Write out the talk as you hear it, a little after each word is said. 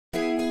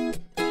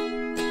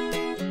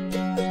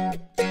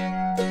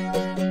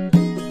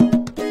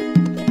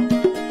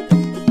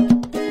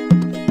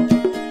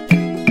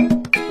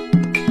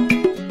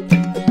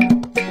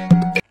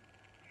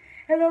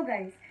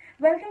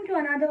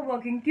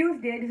Talking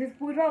Tuesday. This is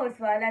Purva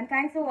Oswal and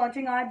thanks for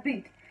watching Art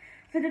Beat.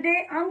 So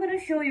today I'm going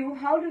to show you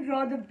how to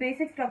draw the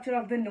basic structure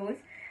of the nose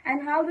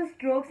and how the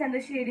strokes and the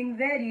shading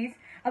varies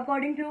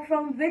according to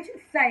from which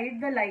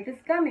side the light is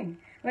coming,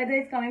 whether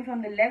it's coming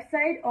from the left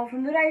side or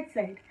from the right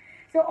side.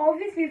 So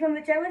obviously from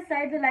whichever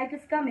side the light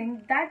is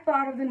coming, that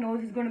part of the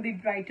nose is going to be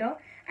brighter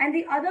and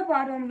the other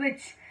part on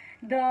which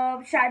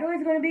the shadow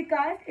is going to be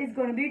cast is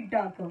going to be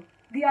darker.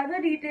 The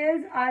other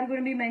details are going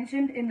to be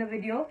mentioned in the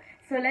video,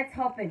 so let's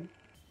hop in.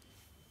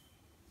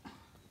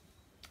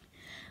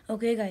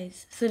 Okay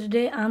guys, so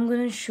today I'm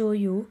going to show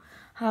you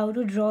how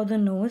to draw the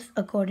nose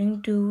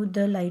according to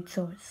the light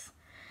source.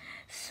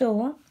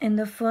 So in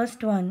the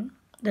first one,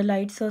 the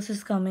light source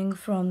is coming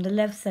from the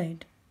left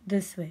side,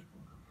 this way.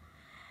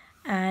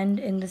 And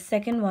in the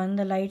second one,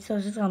 the light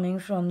source is coming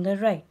from the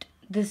right,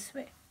 this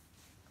way.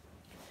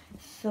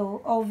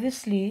 So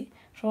obviously,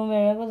 from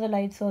wherever the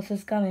light source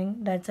is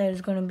coming, that side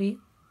is going to be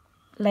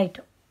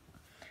lighter.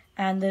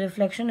 And the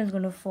reflection is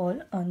going to fall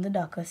on the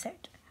darker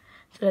side.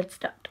 So let's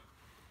start.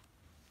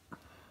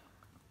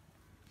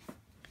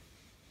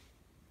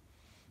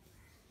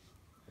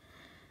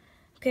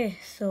 Okay,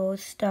 so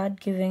start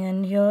giving,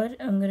 and here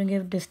I'm going to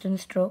give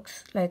distance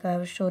strokes like I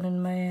have shown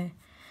in my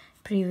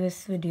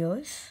previous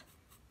videos.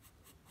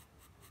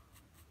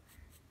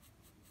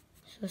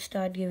 So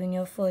start giving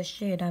your first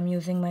shade. I'm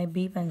using my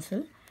B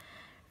pencil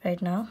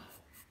right now.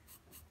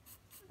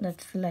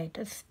 That's the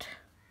lightest.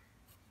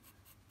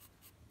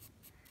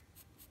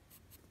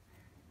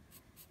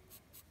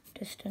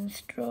 Distance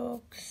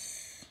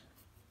strokes,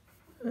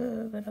 a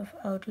little bit of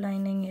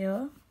outlining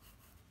here.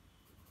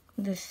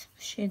 This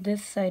shade,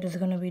 this side is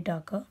going to be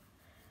darker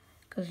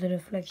because the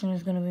reflection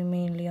is going to be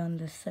mainly on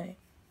this side.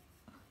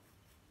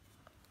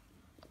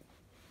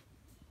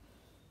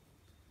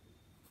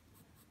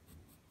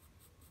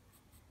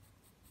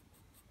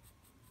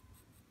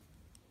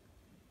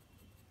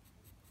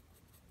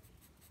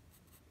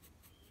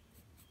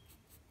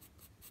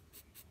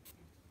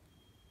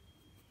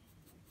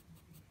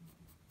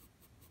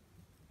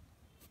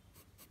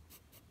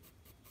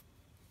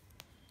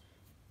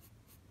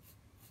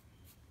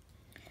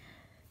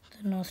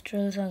 The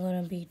nostrils are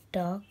going to be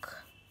dark,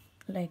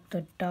 like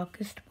the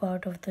darkest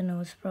part of the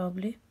nose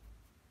probably.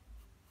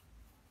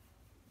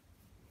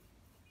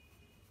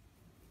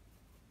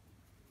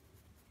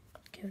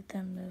 Give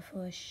them the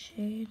first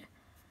shade.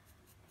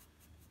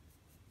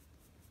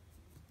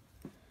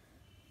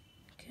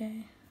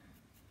 Okay.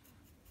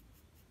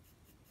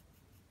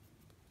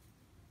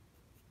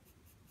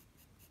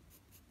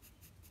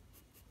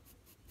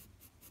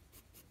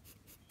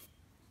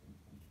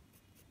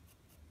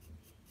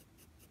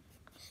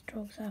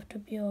 Strokes have to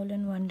be all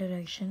in one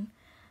direction,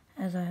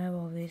 as I have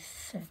always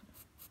said.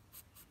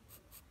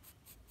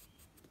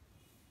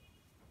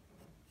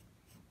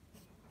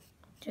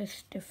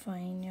 Just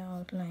define your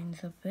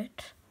outlines a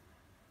bit.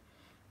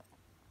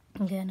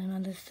 Again,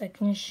 another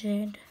second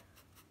shade.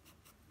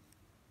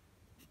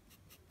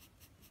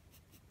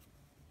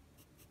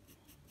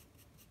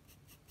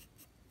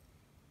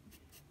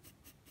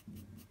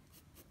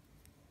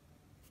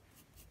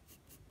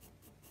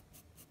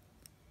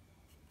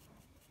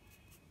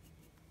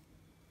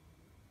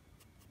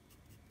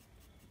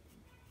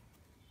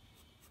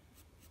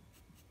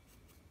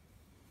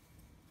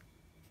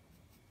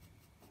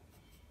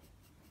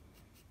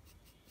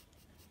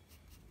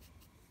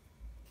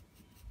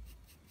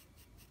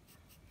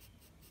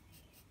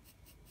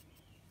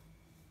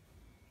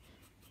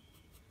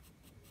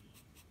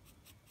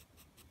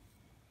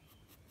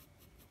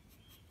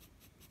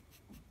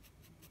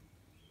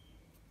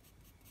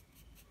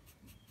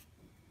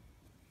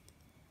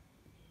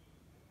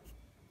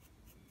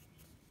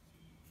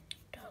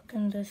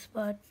 In this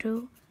part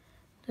too,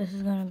 this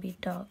is going to be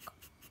dark.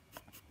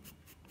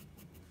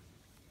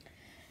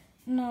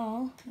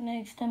 Now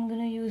next I'm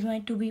going to use my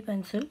 2B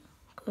pencil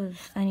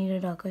because I need a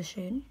darker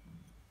shade.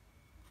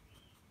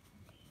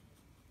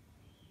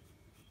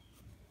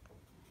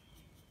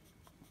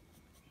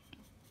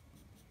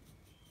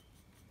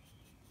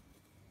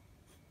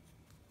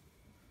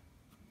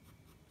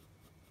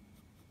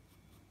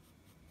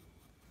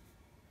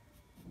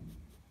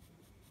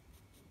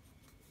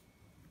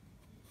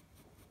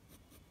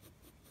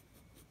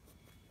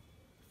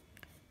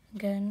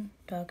 Again,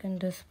 darken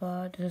this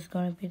part. This is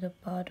going to be the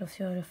part of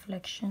your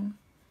reflection.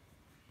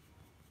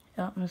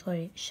 I'm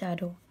sorry,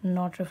 shadow,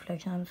 not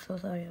reflection. I'm so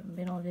sorry.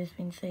 I've always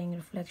been saying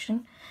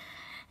reflection.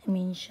 I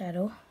mean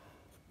shadow.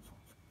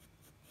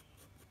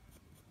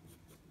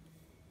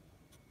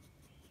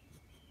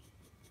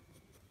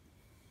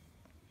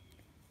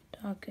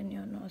 Darken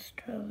your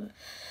nostrils.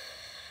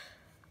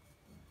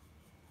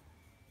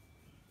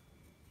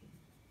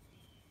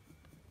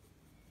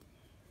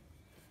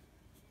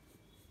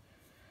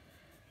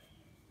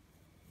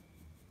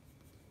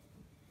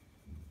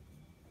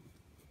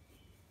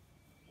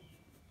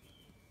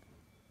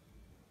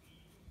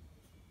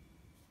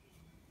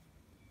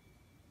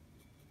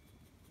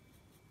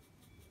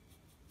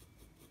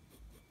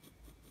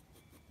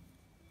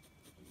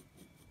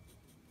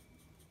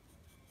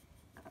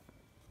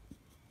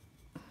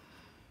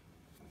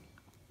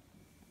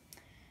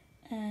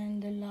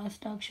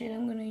 last dark shade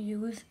I'm going to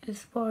use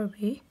is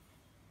Purva.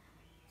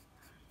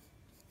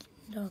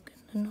 Darken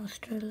the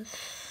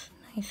nostrils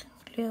nice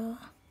and clear.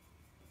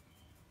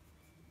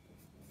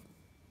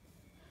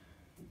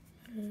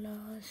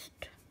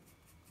 Last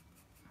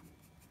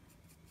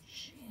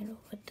shade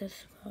over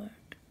this part.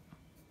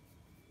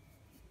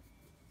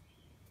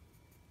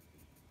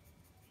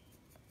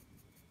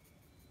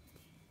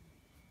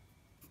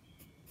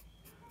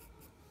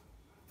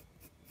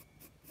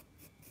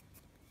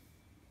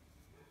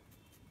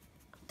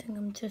 I think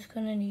I'm just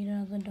gonna need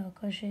another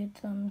darker shade,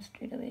 so I'm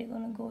straight away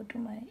gonna go to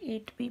my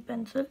 8B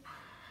pencil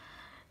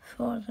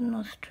for the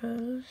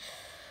nostrils.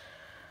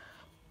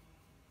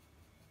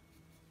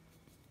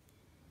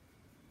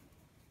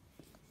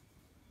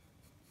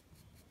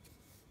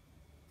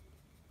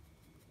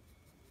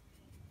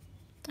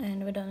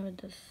 And we're done with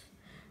this.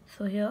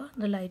 So here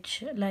the light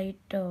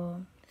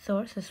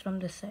source is from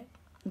this side,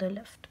 the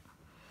left.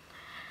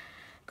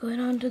 Going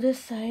on to this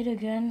side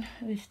again,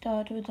 we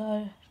start with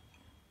our,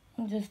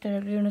 just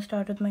directly going to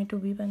start with my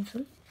 2B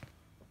pencil.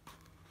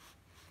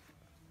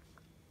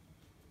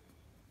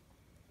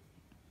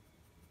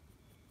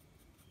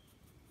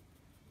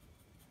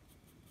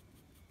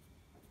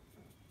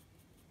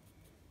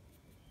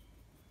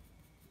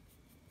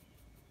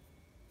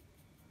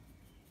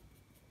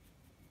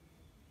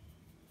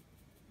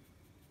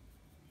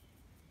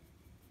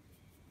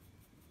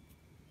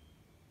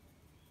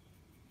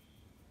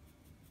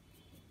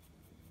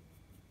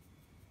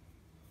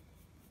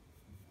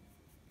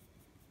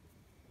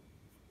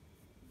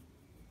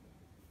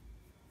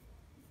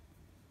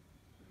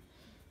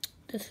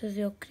 This is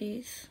your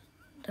crease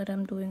that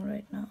I'm doing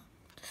right now,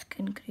 the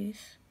skin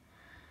crease.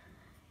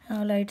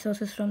 Now light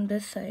source is from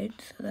this side,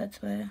 so that's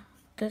why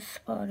this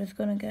part is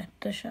gonna get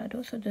the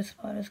shadow, so this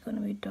part is gonna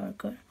be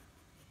darker.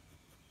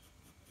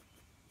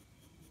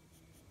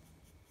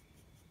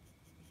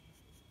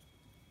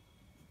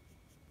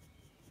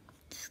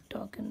 Just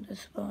darken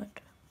this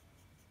part.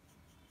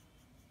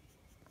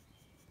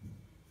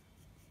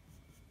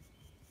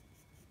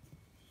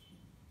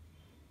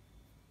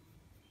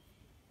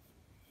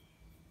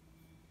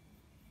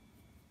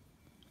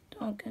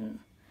 Darken,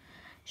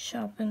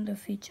 sharpen the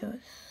features.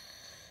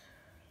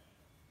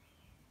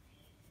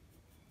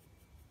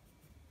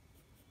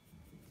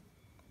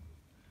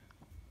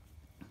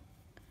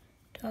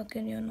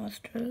 Darken your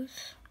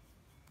nostrils.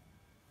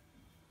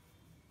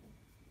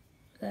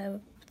 As I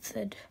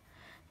said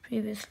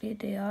previously,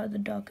 they are the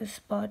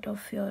darkest part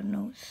of your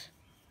nose.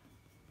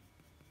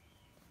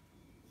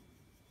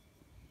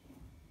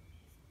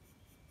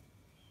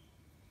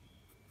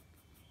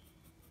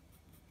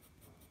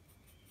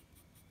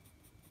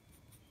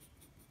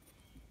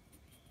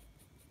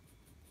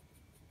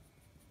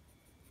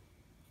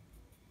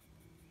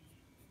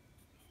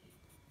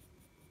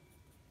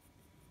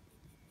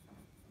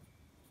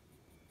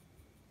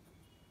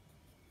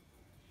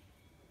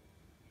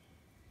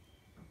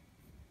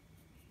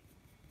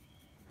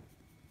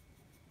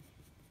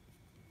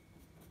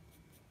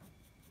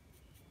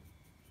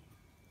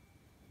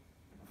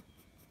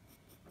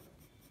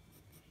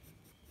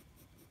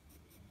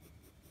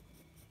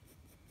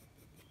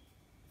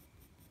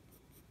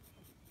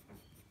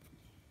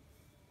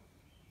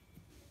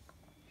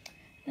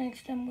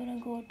 Next I'm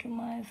gonna go to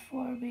my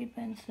 4B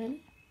pencil,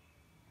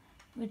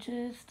 which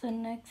is the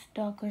next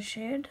darker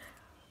shade.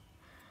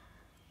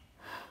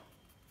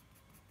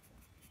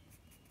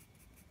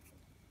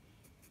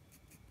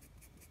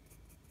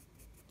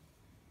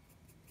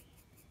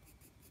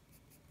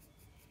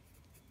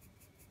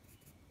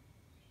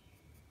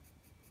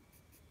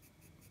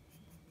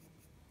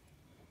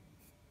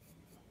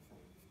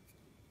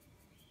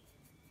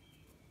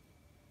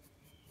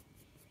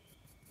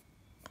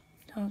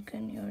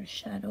 Darken your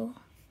shadow.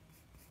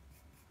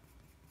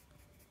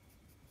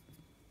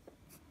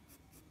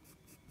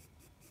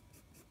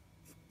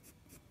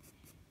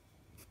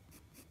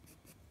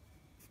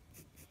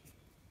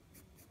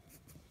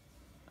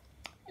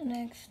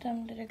 Next,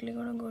 I'm directly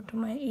gonna go to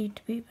my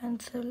 8B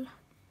pencil.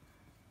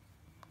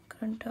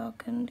 Gonna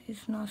darken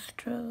these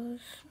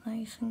nostrils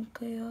nice and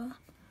clear.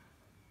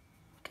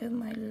 Give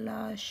my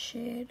last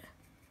shade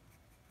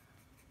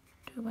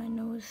to my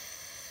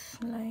nose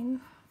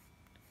line.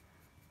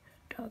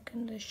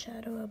 Darken the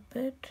shadow a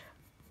bit.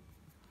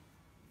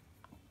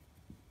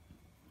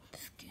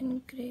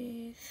 Skin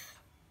crease.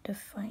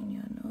 Define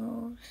your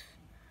nose.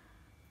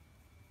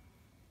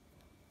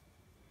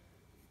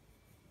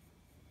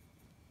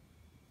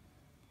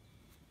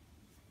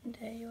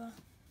 There you are.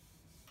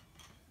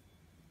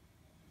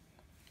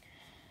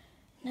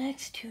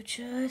 Next, you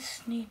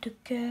just need to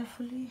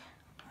carefully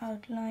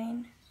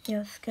outline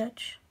your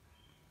sketch.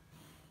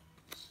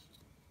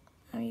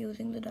 I'm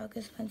using the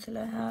darkest pencil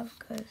I have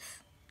because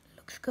it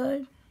looks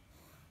good.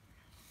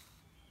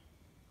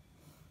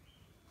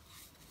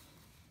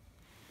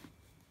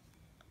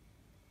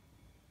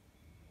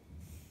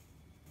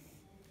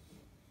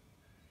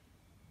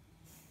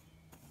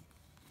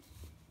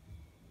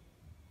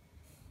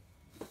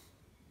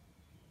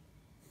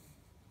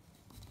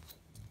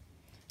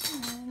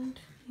 And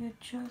you're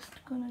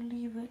just gonna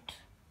leave it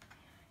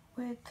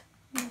with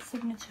the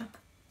signature.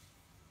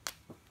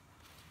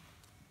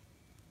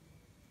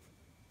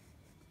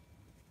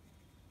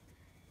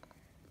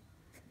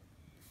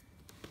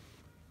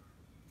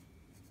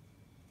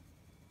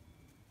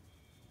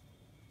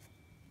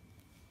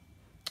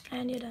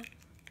 And you're done.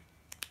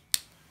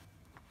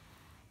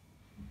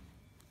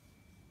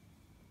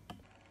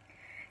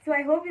 So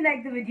I hope you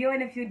liked the video,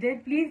 and if you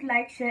did, please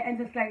like, share and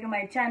subscribe to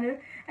my channel,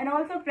 and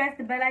also press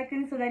the bell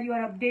icon so that you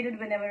are updated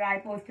whenever I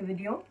post a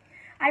video.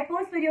 I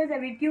post videos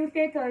every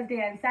Tuesday,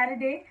 Thursday and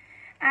Saturday,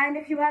 and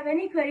if you have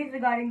any queries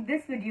regarding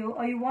this video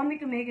or you want me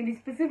to make any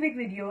specific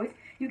videos,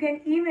 you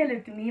can email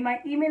it to me. My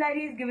email ID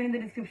is given in the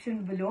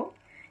description below.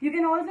 You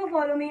can also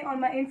follow me on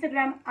my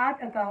Instagram art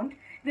account.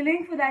 The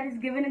link for that is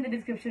given in the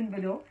description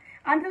below.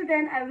 Until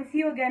then, I will see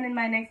you again in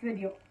my next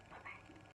video.